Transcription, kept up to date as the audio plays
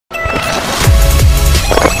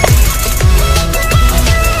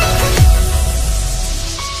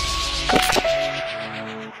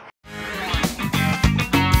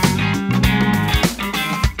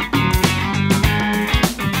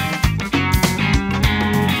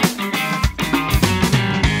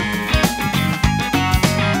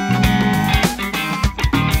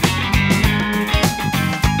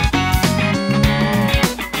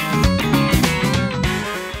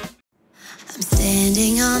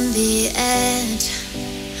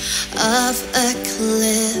of a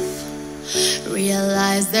cliff.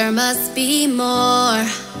 Realize there must be more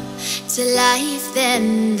to life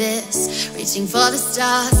than this. Reaching for the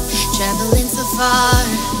stars, traveling so far,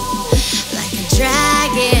 like a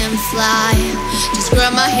dragonfly. Just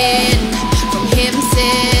grab my hand from heaven's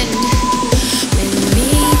send. With me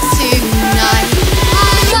tonight,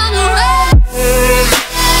 I run away.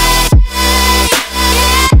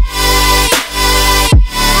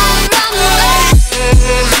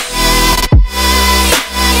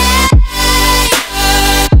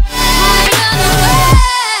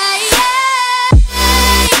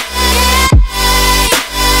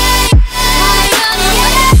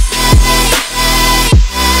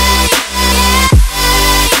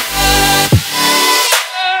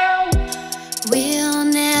 We'll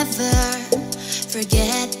never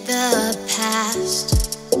forget the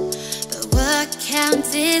past, but what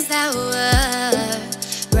counts is our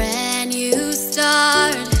brand new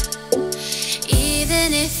start.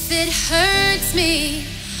 Even if it hurts me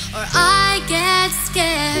or I get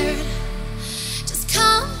scared, just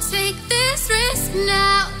come take this risk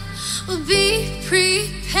now. We'll be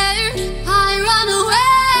prepared. I run away.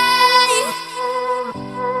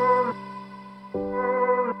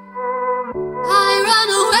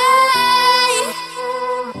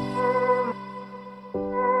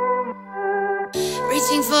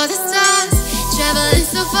 Reaching for the stars, traveling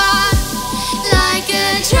so far.